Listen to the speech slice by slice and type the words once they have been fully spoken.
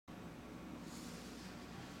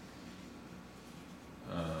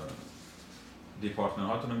دیپارتمنت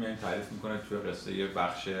هاتون رو میایین تعریف میکنه توی قصه یه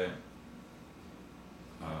بخش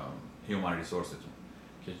هیومن ریسورستون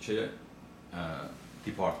که چه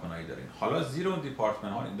دیپارتمنت هایی دارین. حالا زیر اون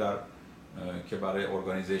دیپارتمنت ها در که برای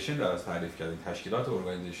ارگانیزیشن در از تعریف کردین، تشکیلات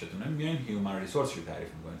ارگانیزیشنتونه، میایین هیومن ریسورس رو تعریف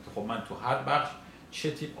میکنید که خب من تو هر بخش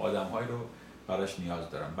چه تیپ آدم‌هایی رو براش نیاز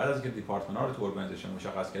دارم. بعد از اینکه دیپارتمنت ها رو تو ارگانیزیشن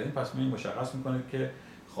مشخص کردین، پس میایین مشخص میکنید که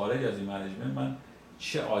خارج از این منیجمنت من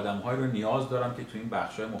چه آدم‌هایی رو نیاز دارم که تو این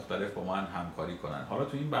بخش‌های مختلف با من همکاری کنن. حالا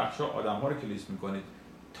تو این بخش‌ها آدم‌ها رو که لیست میکنید،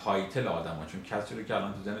 تایتل آدم‌ها، چون کسی رو که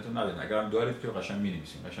الان تو ذهنتون ندارید، اگرم دارید که قشنگ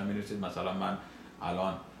می‌نویسید. قشنگ می‌نویسید مثلا من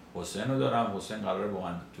الان حسین رو دارم، حسین قراره با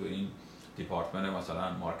من تو این دیپارتمنت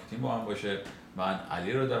مثلا مارکتینگ با من باشه، من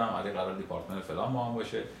علی رو دارم، علی قراره دیپارتمنت فلان با من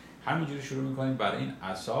باشه. همینجوری شروع می‌کنید برای این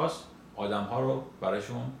اساس آدم‌ها رو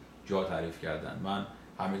براشون جا تعریف کردن. من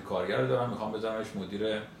حمید کارگر رو دارم، می‌خوام بذارمش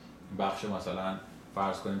مدیر بخش مثلا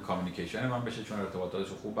فرض کنیم کامیونیکیشن من بشه، چون ارتباطاتش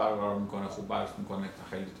رو خوب برقرار میکنه، خوب بررس میکنه،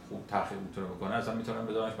 خیلی خوب تحقیق میتونه بکنه. اصلا میتونم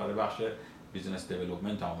بذارمش برای بخش بیزنس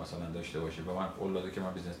دیولپمنت هم مثلا داشته باشه و من قول داده که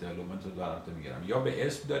من بیزنس دیولپمنت رو در عهده میگیرم. یا به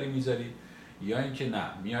اسم داری میذاری یا اینکه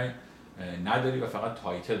نه میای نداری و فقط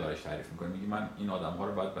تایتل براش تعریف میکنی، میگی من این آدم ها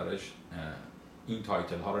رو باید براش این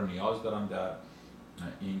تایتل ها رو نیاز دارم در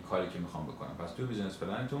این کاری که میخوام بکنم. پس تو بیزنس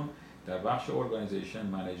پلنتون در بخش ارگانیزیشن،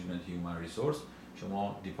 منیجمنت، هیومن ریسورس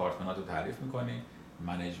شما دیپارتمنت رو تعریف میکنی.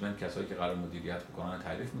 منیجمنت کسایی که قرار مدیریت بکنن رو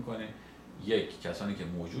تعریف میکنه. یک، کسانی که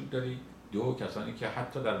موجود داری. دو، کسانی که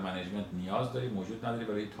حتی در منیجمنت نیاز داری موجود نداری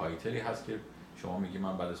ولی تایتلی هست که شما میگی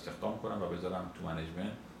من بعد استخدام کنم و بذارم تو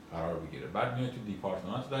منیجمنت قرار بگیره. بعد میای تو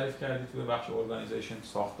دیپارتمنت تعریف کردی تو بخش ارگانیزیشن،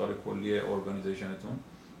 ساختار کلی ارگانیزیشنتون.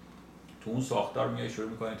 تو اون ساختار میای شروع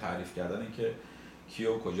میکنی تعریف کردن اینکه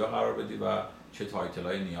کیو کجا قرار بدی و چه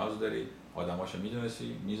تایتلای نیاز داری. آدماشو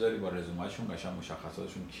میدونستی، میذاری با رزومه‌شون قشنگ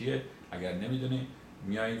مشخصاتشون کیه. اگر نمیدونی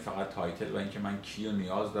میای فقط تایتل و اینکه من کیو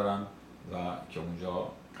نیاز دارم و که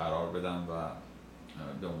اونجا قرار بدم و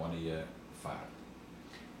به عنوان یه فرد.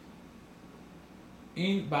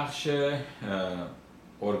 این بخش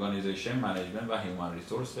ارگانیزیشن، منیجمنت و هیومن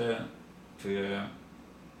ریسورس توی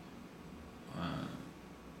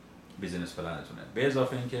بیزینس پلنتونه. به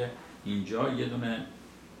اضافه اینکه اینجا یه دونه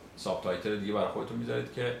ساب تایتل دیگه برای خودتون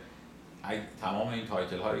میذارید که تمام این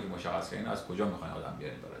تایتل هایی که مشخص کردین از کجا میخواین آدم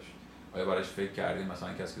بیارین براش. آیا براش فکر کردین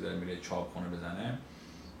مثلا کسی که داره میره چاپخونه بزنه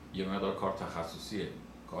یه مقدار کار تخصصیه،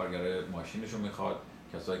 کارگر ماشینشو میخواد،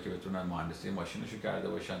 کسایی که بتونن مهندسی ماشینشو کرده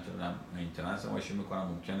باشن، چون مینتیننس ماشین میکنن،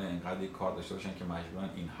 ممکنه اینقدر کار داشته باشن که مجبورن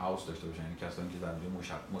این هاوس داشته باشن، یعنی کسایی که در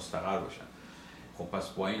اونجا مستقر باشن. خب پس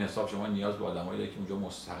با این حساب شما نیاز به آدمایی دارید که اونجا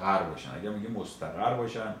مستقر باشن. اگر میگی مستقر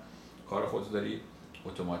باشن، کار خودت داری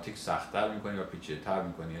اتوماتیک سخت‌تر می‌کنی و پیچیده‌تر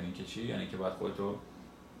می‌کنی. یعنی که چی؟ یعنی که باید خودتو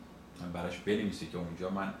براش بنویسی که اونجا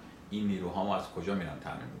من این نیروهامو از کجا میرم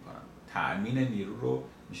تامین می‌کنم. تامین نیرو رو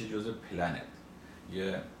میشه جزء پلنت.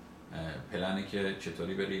 یه پلنی که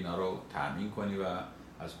چطوری بری اینا رو تامین کنی و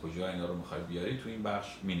از کجا اینا رو می‌خوای بیاری تو این بخش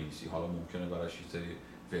می‌نویسی. حالا ممکنه براش یه سری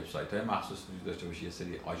وبسایت‌های مخصوص وجود داشته باشه، یه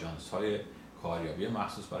سری آژانس‌های کاریابی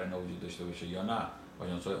مخصوص برای اینا وجود داشته باشه، یا نه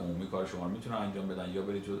آژانس‌های عمومی کار شما رو میتونن انجام بدن، یا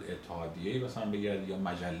برید جز اتحادیه‌ای مثلا بگردید، یا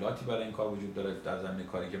مجلاتی برای این کار وجود داره در زمینه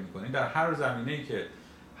کاری که می‌کنید. در هر زمینه‌ای که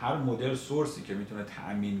هر مدل سورسی که میتونه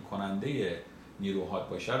تأمین کننده نیروهات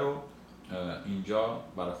باشه رو اینجا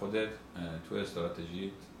برای خودت تو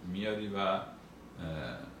استراتژی میاری و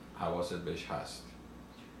حواست بهش هست.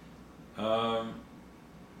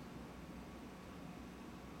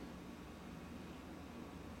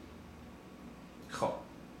 خب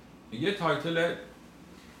یه تایتل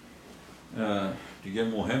دیگه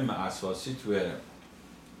مهم اساسی توی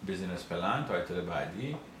بیزینس پلن، تایتل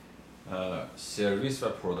بعدی سرویس و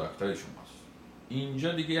پروداکت های شماست.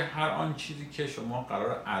 اینجا دیگه هر آن چیزی که شما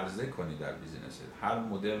قرار عرضه کنی در بیزینست، هر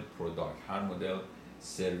مدل پروداکت، هر مدل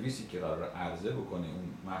سرویسی که قرار عرضه بکنی،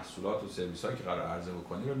 اون محصولات و سرویس هایی که قرار عرضه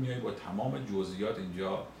بکنی رو میای با تمام جزئیات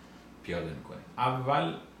اینجا پیاده میکنی.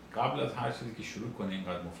 اول قبل از هر چیزی که شروع کنی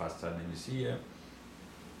اینقدر مفصل نویسی،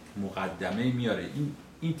 مقدمه میاره.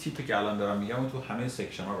 این تیپی که الان دارم میگم تو همه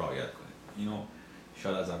سکشن ها رعایت کنید. اینو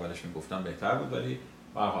شاید از اولش میگفتم بهتر بود، ولی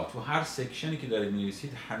به هر حال تو هر سکشنی که دارید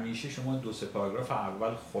می‌نویسید همیشه شما 2-3 پاراگراف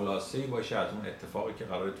اول خلاصه‌ای باشه از اون اتفاقی که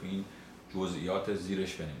قراره تو این جزئیات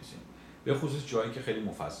زیرش بنویسید. به خصوص جایی که خیلی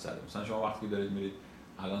مفصله. مثلا شما وقتی دارید میرید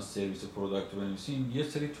الان سرویس و پروداکت رو بنویسین، یه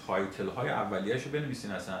سری تایتل های اولیه‌اشو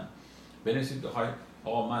بنویسین، اصلا بنویسید بخوای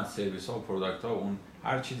آقا من سرویس ها و پروداکت ها و اون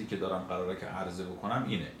هر چیزی که دارم قراره که عرضه بکنم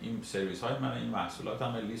اینه، این سرویس های من، این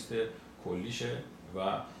محصولاتم، لیست کلیشه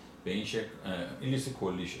و به این شکل این لیست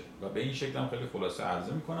کلیشه و به این شکل هم خیلی خلاصه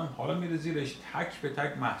عرضه میکنم. حالا میره زیرش تک به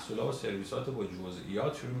تک محصولات و سرویسات با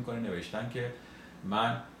جزئیات شروع میکنی نوشتن که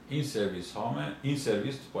من این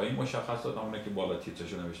سرویس با این مشخصات همونه که بالا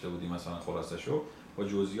تیترشو نوشته بودیم، مثلا خلاصشو با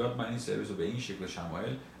جزئیات من این سرویس رو به این شکل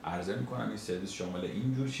شمایل عرضه میکنم. این سرویس شامل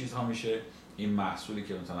این جور چیزها میشه. این محصولی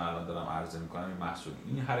که مثلا الان دارم عرضه میکنم، این محصول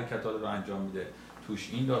این حرکتات رو انجام میده، توش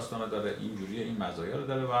این داستانا داره، این جوریه، این مزایا رو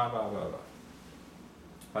داره و.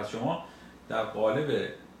 پس شما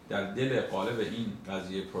در دل قالب این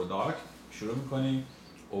قضیه پروداکت شروع میکنیم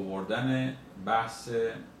آوردن بحث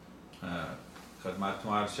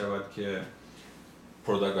خدمتتون عرض شود که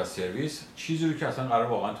پروداکت و سرویس چیزی رو که اصلا قرار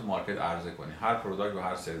واقعا تو مارکت عرضه کنی، هر پروداکت و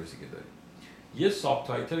هر سرویسی که داری. یه ساب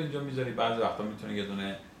تایتل اینجا میذاری، بعضی وقتا میتونه یه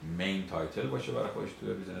دونه مین تایتل باشه برای خودش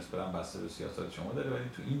توی بیزنس پلن، بسته به سیاست شما داره، ولی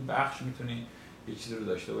تو این بخش میتونی یه چیزی رو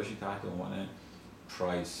داشته باشی تحت عنوان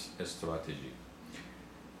پرایس استراتژی.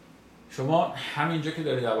 شما همینجا که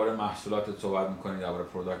داری درباره محصولاتت صحبت میکنی، درباره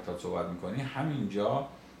پروداکتات صحبت میکنی، همینجا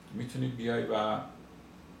میتونی بیای و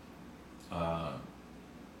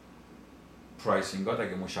پرایسینگات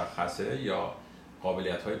اگه مشخصه یا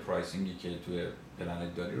قابلیت های پرایسینگی که توی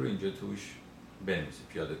پلنت داری رو اینجا توش بنویسی،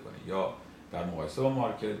 پیاده کنی، یا در مقایسه با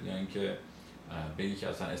مارکت، یا اینکه بگی که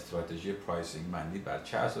اصلا استراتژی پرایسینگ مندی بر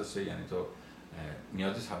چه اساسه. یعنی تو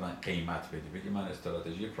نیاز نیست حتما قیمت بدی، بگی من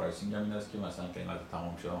استراتژی پرایسینگ هم این است که مثلا قیمت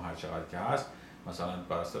تمام شده هر چقدر که هست، مثلا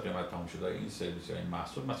بر اساس قیمت تمام شده این سرویس یا این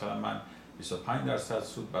محصول مثلا من 25%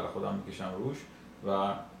 سود برای خودم میکشم روش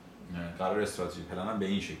و قرار استراتژی پلنم به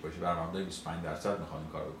این شکل باشه، برنامه‌ریزی 25% میخوام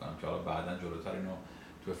این کارو بکنم که حالا بعداً جلوتر اینو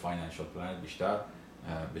تو فاینانشال پلن بیشتر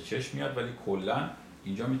به چشم میاد. ولی کلا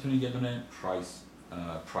اینجا میتونی یه دونه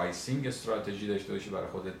پرایسینگ استراتژی داشته باشی برای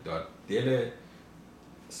خودت در دل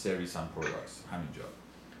سرویس اند پروداکتس، همینجا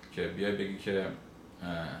که بیای بگی که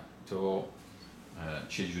تو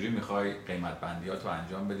چجوری میخوای قیمت بندیاتو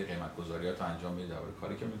انجام بدی، قیمت گذاریاتو انجام بدی درباره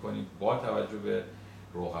کاری که میکنی با توجه به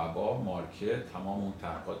رقبا، مارکت، تمام اون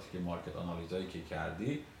تحقیقاتی که مارکت آنالیزایی که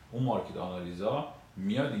کردی، اون مارکت آنالیزا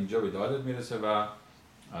میاد اینجا به دادت میرسه و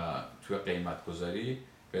توی قیمت گذاری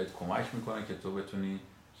بهت کمک میکنه که تو بتونی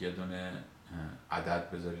یه دونه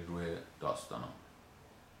عدد بذاری روی داستانا.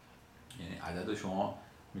 یعنی عدد شما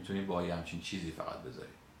میتونی با یه همچین چیزی فقط بذاری.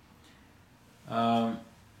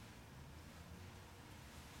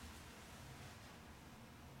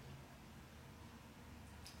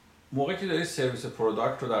 موقعی که داری سرویس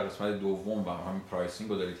پروداکت رو در قسمت دوم و همین پرایسینگ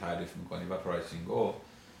رو داری تعریف میکنی و پرایسینگ رو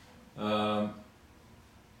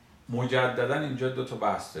مجددا اینجا دو تا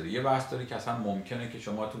بحث داری. یه بحث داری که اصلا ممکنه که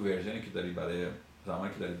شما تو ورژنی که داری برای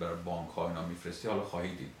زمانی که داری برای بانک ها اینا میفرستی، حالا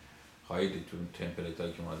خواهید دید تو تمپلیت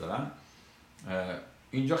هایی که ما دارن،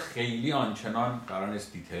 اینجا خیلی آنچنان قرار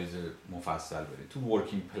نیست دیتیلز مفصل بری. تو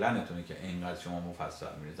ورکینگ پلنتونه که اینقدر شما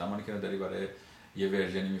مفصل میری. زمانی که داری برای یه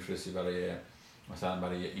ورژنی میفرستی برای مثلا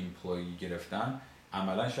برای یه ایمپلوی گرفتن،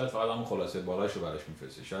 عملا شاید فقط همون خلاصه بالاشو براش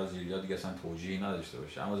میفرستی، شاید زیریا دیگه اصلا توجیهی نداشته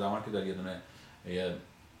باشه. اما زمانی که داری یه دونه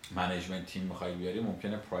منیجمنت تیم میخوای بیاری،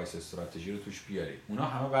 ممکنه پرایس استراتژی رو توش بیاری. اونا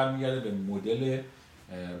همه برمیگرده به مدل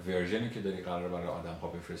ورژنی که داری قرار برای آدم ها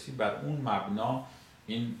بفرستی، بر اون مبنا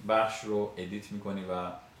این بخش رو ادیت میکنی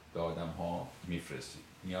و به آدم ها میفرستی.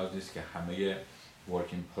 نیاز نیست که همه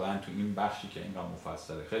ورکینگ پلان تو این بخشی که اینقدر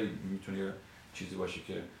مفصله، خیلی میتونه چیزی باشه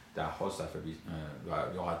که 10 ها صفحه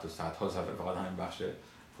و یا حتی 100 ها صفحه فقط همین بخش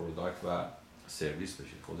پروداکت و سرویس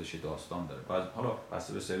بشه، خودش داستان داره. بعد حالا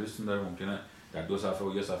بسته به سرویستون داره، ممکنه در 2 صفحه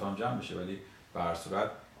و 1 صفحه هم جمع بشه، ولی به هر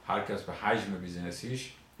صورت هر کس به حجم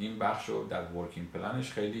بیزینسیش این بخش رو در ورکینگ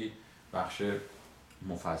پلنش خیلی بخش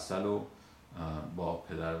مفصل و با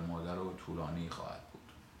پدر و مادر و طولانی خواهد بود.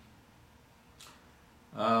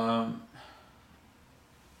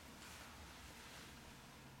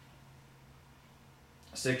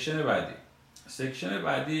 سکشن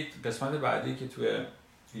بعدی قسمت بعدی که توی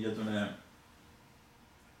یه دونه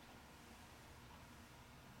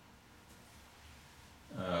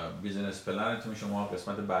بیزنس پلنتون شما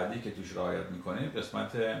قسمت بعدی که توش رعایت میکنید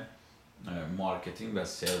قسمت مارکتینگ و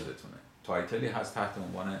سیلزتونه. تایتلی هست تحت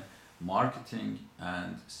عنوان مارکتینگ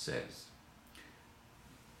اند سیلز.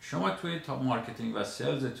 شما توی تا مارکتینگ و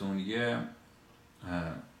سیلزتون یه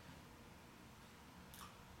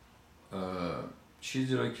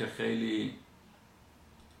چیزی رو که خیلی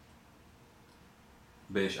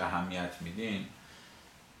بهش اهمیت میدین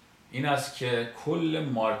این است که کل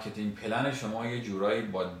مارکتینگ پلن شما یه جورایی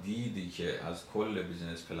با دیدی که از کل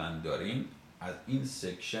بیزنس پلن دارین از این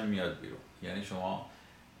سکشن میاد بیرون. یعنی شما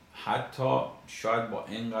حتی شاید با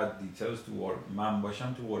اینقدر دیتیلز من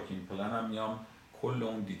باشم تو ورکینگ پلن هم میام کل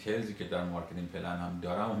اون دیتیلزی که در مارکتینگ پلن هم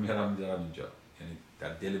دارم و میارم اینجا، یعنی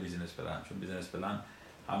در دل بیزنس پلن. چون بیزنس پلن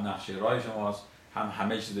هم نقشه راه شماست، هم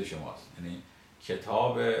همه چیز شماست. یعنی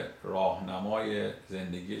کتاب راهنمای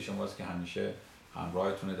زندگی شماست که همیشه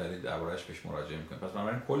همراهتونه، دارید درباره‌اش بهش مراجعه میکنید. پس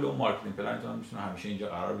بنابراین کل اون مارکتینگ پلنتون میتونه همیشه اینجا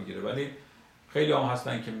قرار بگیره. ولی خیلی هم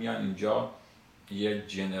هستن که میان اینجا یه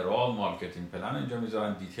جنرال مارکتینگ پلن اینجا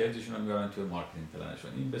میذارن، دیتیلزشون رو میارن توی مارکتینگ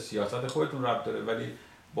پلنشون. این به سیاست خودتون ربط داره، ولی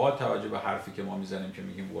با توجه به حرفی که ما میزنیم که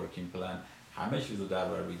میگیم ورکینگ پلن همه چیز رو در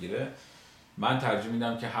بر بگیره، من ترجیح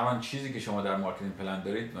میدم که هر آن چیزی که شما در مارکتینگ پلن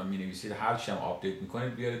دارید و مینویسید، هر چی هم آپدیت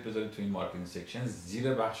میکنید بیارید بذارید تو این مارکتینگ سکشن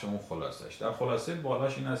زیر بخشمون خلاصش. در خلاصه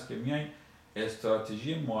بالاش این است که میایین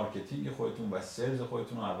استراتژی مارکتینگ خودتون و سلز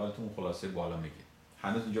خودتون رو اول تو خلاصه بالا میگید.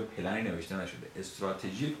 هنوز اینجا پلنی نوشته نشده،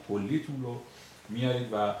 استراتژی کلیتون رو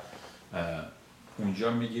میارید و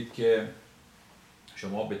اونجا میگید که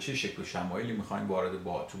شما به چه شکل و شمایلی میخواین وارد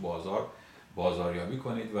تو بازاریابی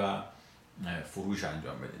کنید و فروش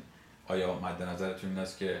انجام بدید. آیا مد نظرتون این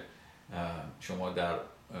است که شما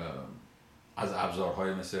از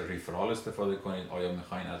ابزارهای مثل ریفرال استفاده کنید؟ آیا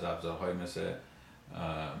میخواین از ابزارهای مثل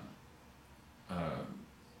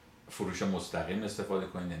فروش مستقیم استفاده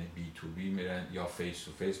کنید، یعنی بی تو بی میرن یا فیس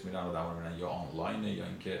تو فیس میرن و در میرن، یا آنلاینه، یا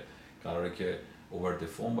اینکه قراره که اوور د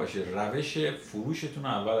فون باشه؟ روش فروشتون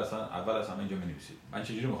اول از همه اینجا می‌نویسید. من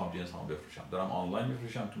چجوری میخوام جنس هام بفروشم؟ دارم آنلاین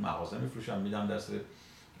میفروشم، تو مغازه میفروشم، میدم دست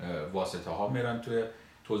واسطه ها میرن توی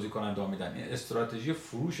توزیع کننده ها میدن. این استراتژی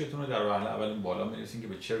فروشتون رو در مرحله اول بالا می‌نویسین که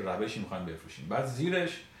به چه روشی می‌خواید بفروشین. بعد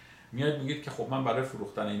زیرش میاد میگید که خب من برای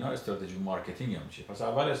فروختن اینا استراتژی مارکتینگ هم چیه. پس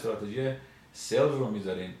اول استراتژی سلز رو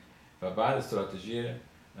میذارین و بعد استراتژی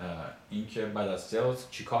این که بعد از سلز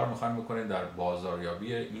چیکار میخوایم بکنید در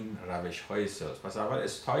بازاریابی این روش‌های سلز. پس اول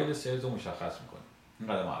استایل سلز رو مشخص میکنید. این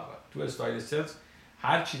قدم اول. تو استایل سلز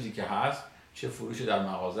هر چیزی که هست، چه فروش در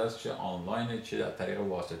مغازه است، چه آنلاین، چه در طریق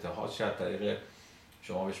واسطه ها، چه در طریق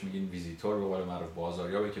شما بهش میگین ویزیتور به قول معروف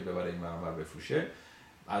بازاریابی که ببره این برابر بفروشه،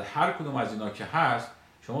 از هر کدوم از اینا که هست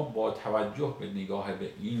شما با توجه به نگاه به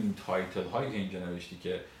این تایتل هایی که اینجا نوشتی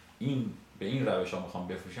که این به این روش ها میخوام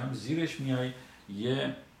بفروشم، زیرش میای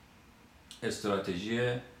یه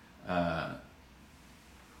استراتژی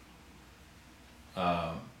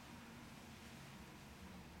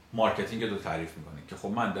مارکتینگ رو تعریف میکنه که خب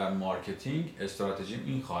من در مارکتینگ استراتژیم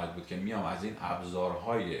این خواهد بود که میام از این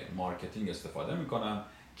ابزارهای مارکتینگ استفاده میکنم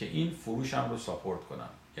که این فروشم رو ساپورت کنم.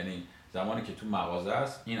 یعنی زمانی که تو مغازه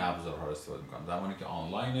است این ابزارها رو استفاده میکنم، زمانی که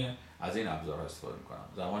آنلاین از این ابزارها استفاده میکنم،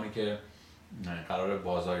 زمانی که قرار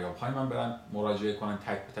بازاریاب‌های من برن مراجعه کنن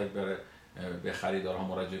تک به تک به خریدارها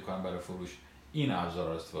مراجعه کنن برای فروش، این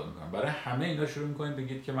ابزارها رو استفاده میکنم. برای همه اینا شروع میکنید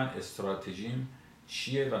بگید که من استراتژیم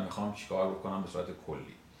چیه و میخوام چیکار بکنم به صورت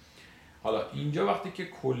کلی. حالا اینجا وقتی که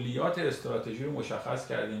کلیات استراتژی رو مشخص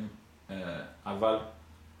کردیم، اول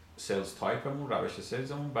سلز تایپمون، روش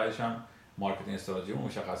سلزمون، بعدش هم مارکتینگ استراتژی رو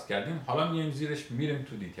مشخص کردیم، حالا میایم زیرش میریم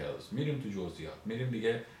تو دیتیلز، میریم تو جزئیات، میریم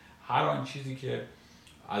دیگه هر آن چیزی که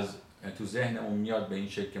از تو ذهنمون میاد به این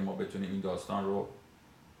شکل که ما بتونیم این داستان رو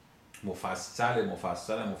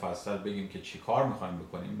مفصل بگیم که چی کار میخوایم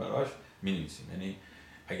بکنیم براش می‌نویسیم. یعنی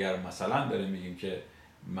اگر مثلا داریم میگیم که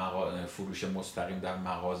فروش مستقیم در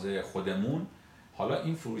مغازه خودمون، حالا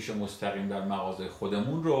این فروش مستقیم در مغازه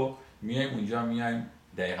خودمون رو میایم اونجا میایم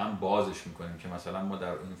دقیقاً بازش میکنیم که مثلا ما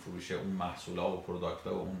در این فروش اون محصولات و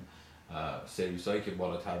پروداکت‌ها و اون سرویس‌هایی که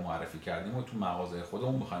بالاتر معرفی کردیم و تو مغازه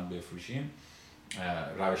خودمون میخوایم بفروشیم،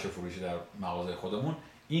 روش فروشی در مغازه خودمون،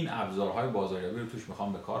 این ابزارهای بازاریابی رو توش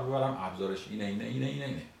میخوام به کار ببرم، ابزارش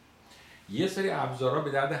اینه. یه سری ابزارها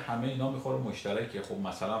به درد همه اینا میخوره مشترکه. خب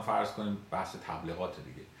مثلا فرض کنیم بحث تبلیغات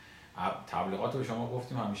دیگه. تبلیغات رو شما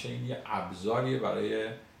گفتیم همیشه این یه ابزاریه برای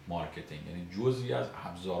مارکتینگ، یعنی جزئی از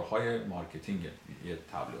ابزارهای مارکتینگ یه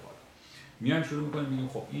تبلیغات. میایم شروع میکنیم میگیم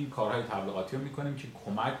خب این کارهای تبلیغاتی رو میکنیم که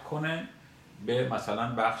کمک کنه به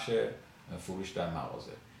مثلا بخش فروش در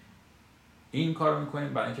مغازه. این کارو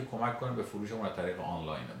میکنیم برای اینکه کمک کنه به فروشمون از طریق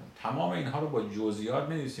آنلاینمون. تمام اینها رو با جزئیات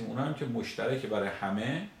می‌نویسیم. اونها هم که مشترک برای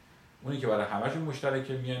همه، اونی که برای همه‌شون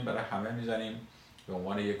مشترکه میایم برای همه میزنیم به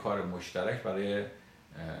عنوان یک کار مشترک برای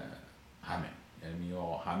همه. یعنی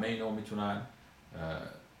همه اینا میتونن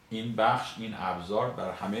این بخش، این ابزار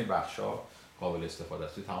در همه بخش‌ها قابل استفاده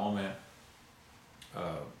است. تمام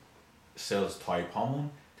سلز تایپ هامون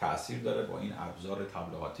تأثیر داره با این ابزار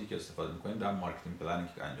تبلیغاتی که استفاده می‌کنیم در مارکتینگ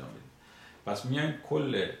پلنینگ که انجام میدیم. پس میایم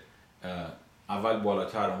کل اول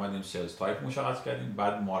بالاتر اومدیم سلز تایپ مشخص کردیم،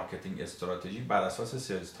 بعد مارکتینگ استراتژی بر اساس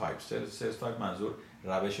سلز تایپ. سلز تایپ منظور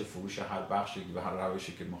روش فروش هر بخشی به هر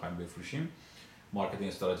روشی که می‌خوایم بفروشیم، مارکتینگ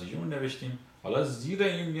استراتژیمون نوشتیم. حالا زیر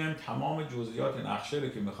این میایم تمام جزئیات نقشه رو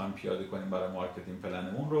که می‌خوایم پیاده کنیم برای مارکتینگ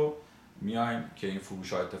پلنمون رو میایم که این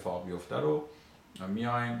فروش‌ها اتفاق بیفته رو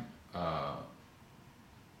میایم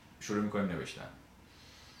شروع می‌کنیم نوشتن.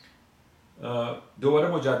 دوباره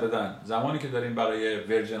مجددا زمانی که داریم برای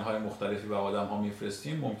ورژن های مختلفی به آدم ها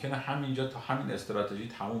میفرستیم ممکنه همینجا تا همین استراتژی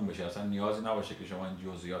تموم بشه، اصلا نیازی نباشه که شما این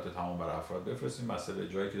جزئیات تمام برای افراد بفرستیم. مسئله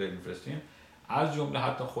جایی که داریم میفرستیم، از جمله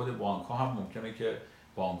حتی خود بانک ها هم ممکنه که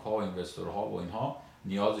بانک ها و اینوستورها و اینها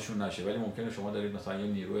نیازشون نشه، ولی ممکنه شما دارید مثلا یه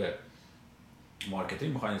نیروی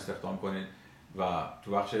مارکتینگ میخواین استخدام کنید و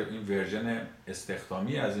تو بخش این ورژن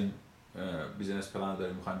استخدامی از این بیزنس پلن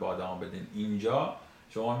دارید میخواین به آدما بدین، اینجا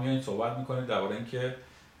شما میایین صحبت میکنید درباره اینکه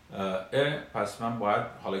پس من باید،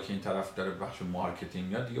 حالا که این طرف داره بخش مارکتینگ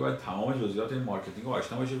میاد دیگه، باید تمام جزئیات این مارکتینگ رو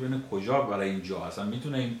آشنا باشه ببینه کجا برای اینجا اصلا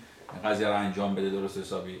میتونه این قضیه رو انجام بده درست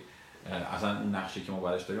حسابی، اصلا اون نقشی که ما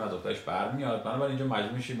براش داریم از اختش برمیاد، بنابراین اینجا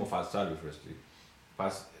مجبور میشی مفصل بفرستی.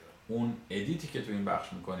 پس اون ادیتی که تو این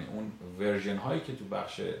بخش میکنی، اون ورژن هایی که تو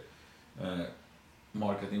بخش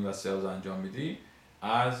مارکتینگ و سلز انجام میدی،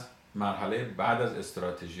 از مرحله بعد از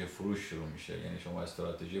استراتژی فروش شروع میشه. یعنی شما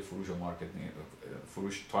استراتژی فروش و مارکتینگ،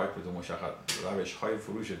 فروش تایپ تو مشخص، روش های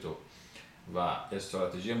فروش تو و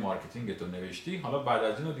استراتژی مارکتینگ تو نوشتی، حالا بعد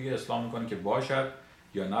از اینو دیگه اصلاح میکنی که باشد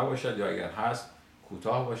یا نباشد، یا اگر هست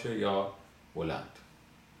کوتاه باشه یا بلند.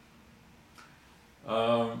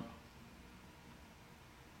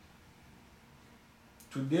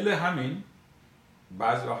 تو دل همین،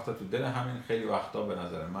 بعضی وقتا تو دل همین، خیلی وقتا به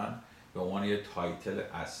نظر من به عنوان یه تایتل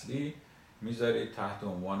اصلی میذارید تحت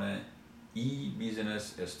عنوان ای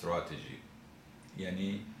بیزنس استراتژی،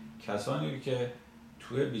 یعنی کسانی که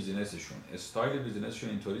توی بیزنسشون، استایل بیزنسشون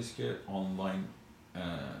اینطوریست که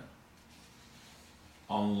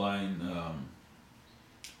آنلاین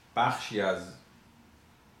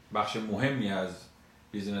بخش مهمی از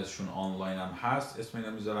بیزنسشون آنلاین هم هست، اسم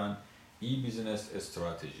اینا میذارن ای بیزنس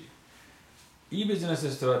استراتژی. ای بیزنس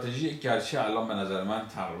استراتژی گرچه الان به نظر من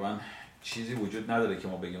تقریبا چیزی وجود نداره که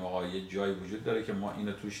ما بگیم آقا یه جایی وجود داره که ما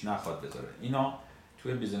اینو توش نخواد بذاره. اینا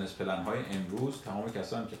توی بیزنس پلن های امروز تمام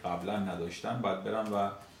کسانی که قبلا نداشتن باید برن و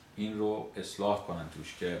این رو اصلاح کنن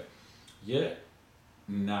توش، که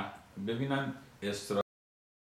ببینن